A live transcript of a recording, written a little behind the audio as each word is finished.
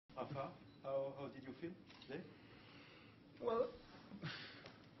How did you feel today? Well,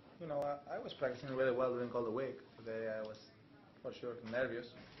 I was practicing really well during all the week. Today I was for sure nervous.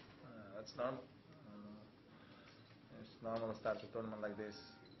 That's normal. It's normal to start a tournament like this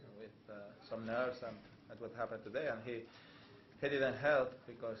with some nerves, and that's what happened today. And he didn't help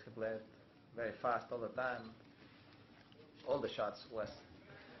because he played very fast all the time. All the shots was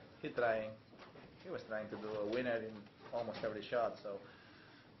he trying. He was trying to do a winner in almost every shot. So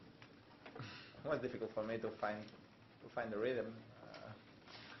it was difficult for me to find the rhythm.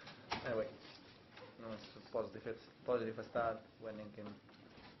 Anyway, it's a positive start, winning in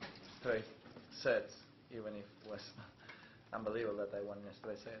straight sets, even if it was unbelievable that I won in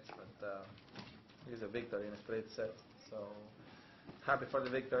straight sets. But it's a victory in a straight set. So happy for the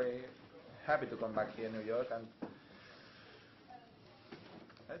victory, happy to come back here in New York, and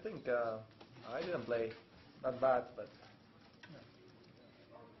I think I didn't play not bad, but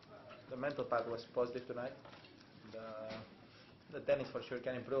the mental part was positive tonight. The tennis for sure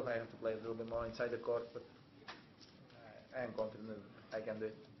can improve. I have to play a little bit more inside the court, but I am confident I can do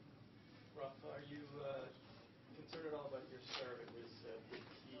it. Rafa, are you concerned at all about your serve? It was a big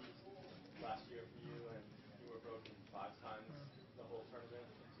key last year for you, and you were broken 5 times the whole tournament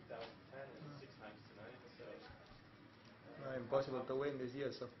in 2010 and 6 times tonight. So impossible to win this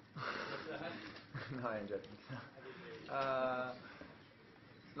year, so. What's that? No, I'm joking. I didn't hear you.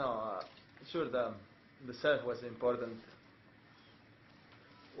 No, sure. The serve was important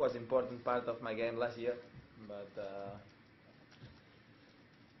part of my game last year, but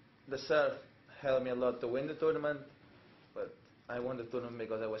the serve helped me a lot to win the tournament. But I won the tournament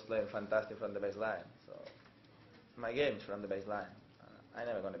because I was playing fantastic from the baseline. So my game is from the baseline. I'm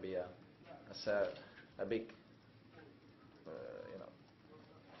never going to be a big,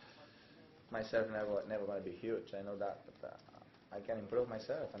 my serve never going to be huge. I know that, but I can improve my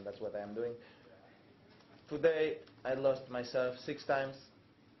serve, and that's what I am doing. Today I lost my serve 6 times,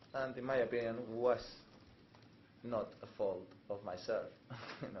 and in my opinion was not a fault of my serve.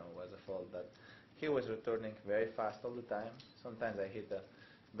 Was a fault that he was returning very fast all the time. Sometimes I hit a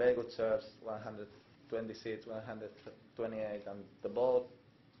very good serves, 126, 128, and the ball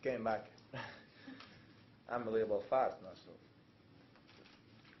came back unbelievable fast. So,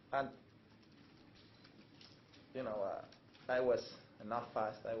 and I was enough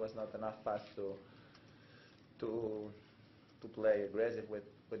fast. I was not enough fast to play aggressive with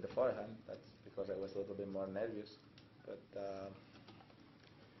the forehand. That's because I was a little bit more nervous. But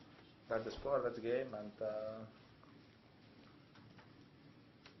that's the sport, that's the game, and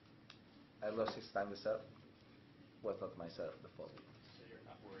I lost 6 times the serve. Was not myself the fault. So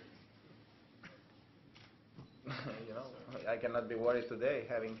you're not worried? I cannot be worried today,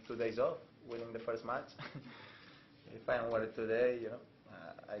 having 2 days off, winning the first match. If I am worried today,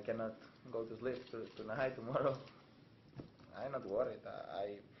 I cannot go to sleep tonight, tomorrow. I'm not worried.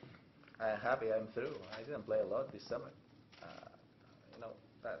 I'm happy I'm through. I didn't play a lot this summer.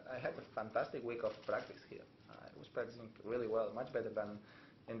 I had a fantastic week of practice here. I was practicing really well, much better than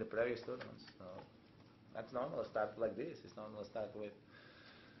in the previous tournaments. So that's normal to start like this. It's normal to start with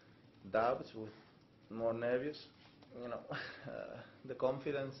doubts, with more nervous. The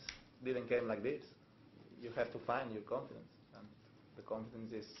confidence didn't come like this. You have to find your confidence, and the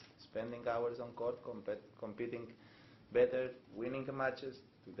confidence is spending hours on court, competing better, winning the matches.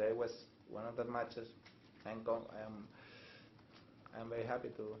 Today was one of the matches. I'm very happy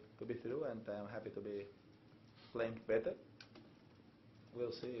to be through, and I'm happy to be playing better.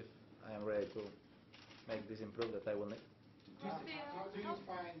 We'll see if I am ready to make this improve that I will need. How do you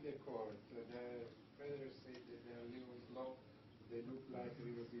find the court? The players say that they're a little slow. They look like a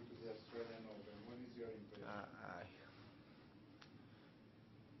little bit to the Australian Open. What is your impression?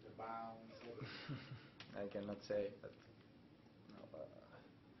 The bounce, everything. I cannot say, but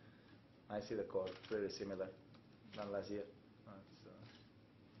I see the court very similar than last year.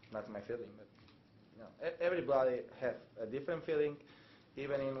 That's my feeling. But everybody have a different feeling.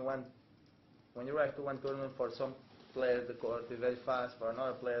 Even when you arrive to one tournament, for some players the court is very fast. For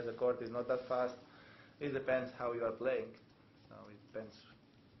another players the court is not that fast. It depends how you are playing. It depends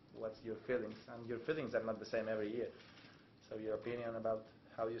what's your feelings, and your feelings are not the same every year. So your opinion about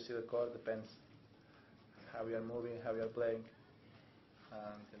how you see the court depends how you are moving, how you are playing,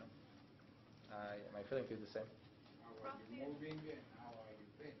 and my feeling is the same. How are you moving and how are you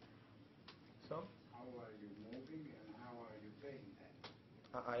playing? So? How are you moving and how are you playing then?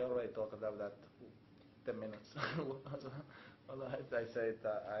 I already talked about that 10 minutes. I said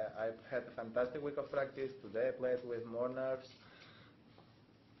I had a fantastic week of practice. Today I played with more nerves.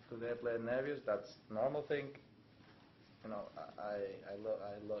 Today I played nervous. That's normal thing. I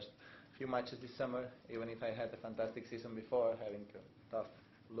lost few matches this summer, even if I had a fantastic season before, having tough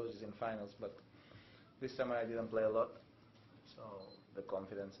losses in finals. But this summer I didn't play a lot, so the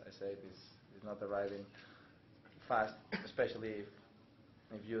confidence, I said, is not arriving fast, especially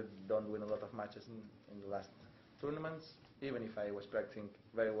if you don't win a lot of matches in the last tournaments. Even if I was practicing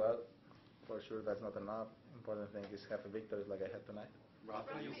very well, for sure that's not enough. Important thing is have a victory like I had tonight.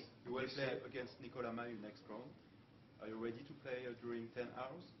 Rafa, you will play against Nicolas Mahut next round. Are you ready to play during 10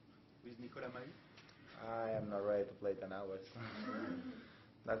 hours with Nicolas Mahut? I am not ready to play 10 hours.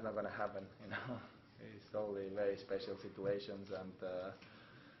 That's not going to happen, you know. It's only very special situations and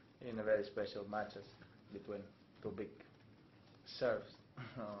in a very special matches between two big serves.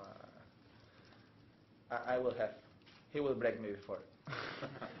 I will have. He will break me before.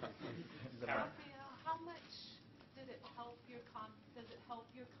 Rafael, how much does it help your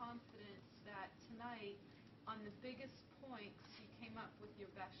confidence that tonight, on the biggest points, you came up with your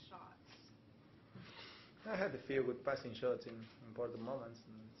best shots? I had a few good passing shots in important moments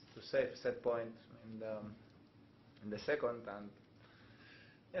to save set point in the second, and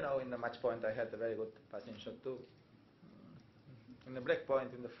you know, in the match point I had a very good passing shot too. In the break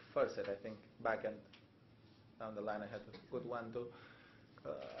point in the first set, I think backhand down the line I had a good one too.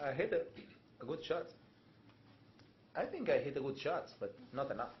 I hit a good shot. I think I hit a good shots, but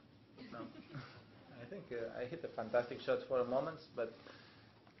not enough. No. I think I hit a fantastic shots for a moment, but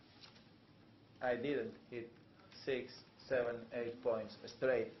I didn't hit 6, 7, 8 points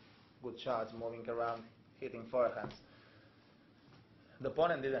straight. Good shots, moving around, hitting forehands. The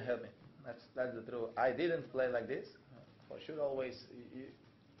opponent didn't help me. That's the truth. I didn't play like this. For sure, always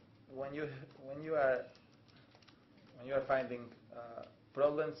when you are finding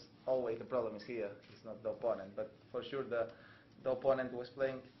problems, always the problem is here. It's not the opponent. But for sure, the opponent was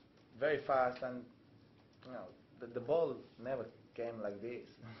playing very fast, and you know the ball never came like this.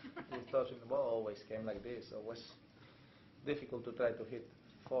 With touching the ball, always came like this. So it was difficult to try to hit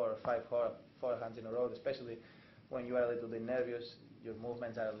 4 or 5 forehands in a row, especially when you are a little bit nervous. Your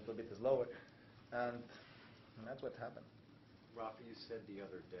movements are a little bit slower, and that's what happened. Rafa, you said the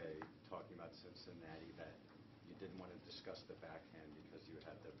other day, talking about Cincinnati, that you didn't want to discuss the backhand because you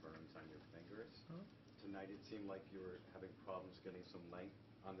had the burns on your fingers. Hmm? Tonight it seemed like you were having problems getting some length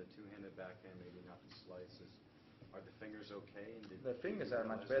on the two-handed backhand, maybe not the slices. Are the fingers okay? And The fingers are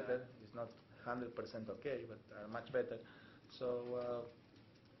much better. It's not 100% okay, but are much better. So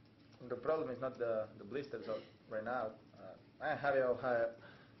the problem is not the blisters right now. I'm happy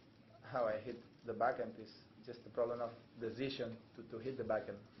how I hit the backhand. Is just the problem of decision to hit the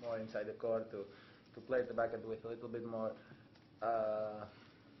backhand more inside the court, to play the backhand with a little bit more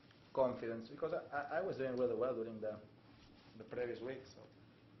confidence, because I was doing really well during the previous week. So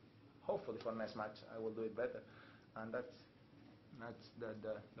hopefully for next match I will do it better, and that's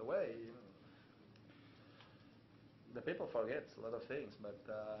the way. You know, the people forget a lot of things, but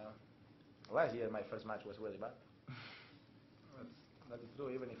last year my first match was really bad. That's true,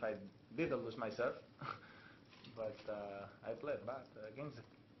 even if I didn't lose myself. But I played bad against a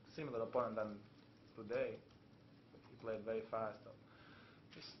similar opponent than today. He played very fast.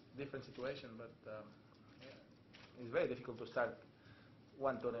 It's a different situation, but yeah, it's very difficult to start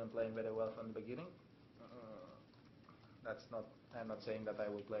one tournament playing very well from the beginning. I'm not saying that I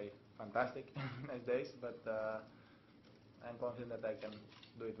will play fantastic next days, but I'm confident that I can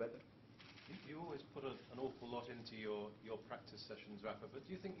do it better. You always put an awful lot into your practice sessions, Rafa, but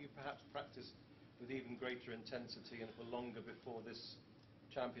do you think you perhaps practice with even greater intensity and for longer before this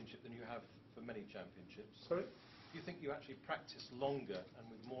championship than you have for many championships? Sorry? Do you think you actually practice longer and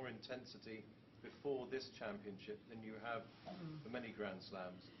with more intensity before this championship than you have for many Grand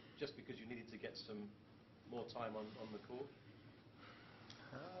Slams, just because you needed to get some more time on the court?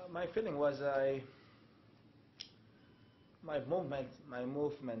 My feeling was my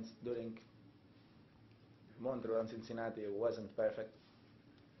movements during Montreal and Cincinnati wasn't perfect,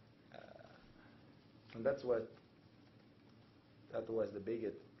 and that was the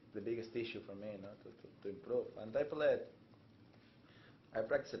biggest issue for me, you know, to improve. And I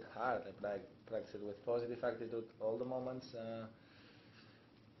practiced hard. I practiced with positive attitude all the moments.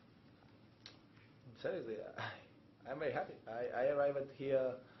 Seriously, I'm very happy. I arrived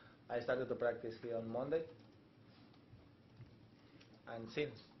here. I started to practice here on Monday, and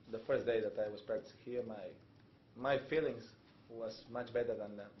since the first day that I was practicing here, my feelings was much better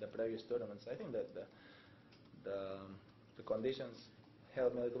than the previous tournaments. I think that the conditions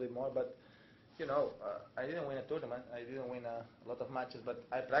helped me a little bit more, but you know, I didn't win a tournament. I didn't win a lot of matches, but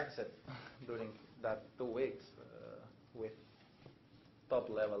I practiced during that 2 weeks with top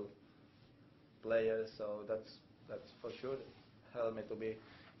level players. So that's for sure helped me to be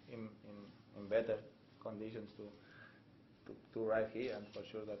in better conditions to arrive here, and for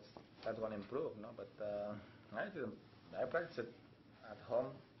sure that's going to improve. No, but I practice it at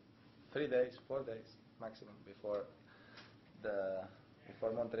home 3 days, 4 days maximum before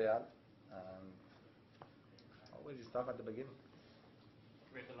Montreal, and always it's tough at the beginning.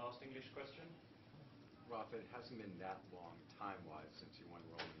 Can we have the last English question? Rafa, it hasn't been that long time-wise since you won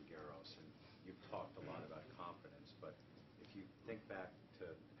Roland Garros, and you've talked a lot about confidence, but if you think back to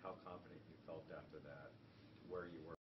how confident you felt after that, where you were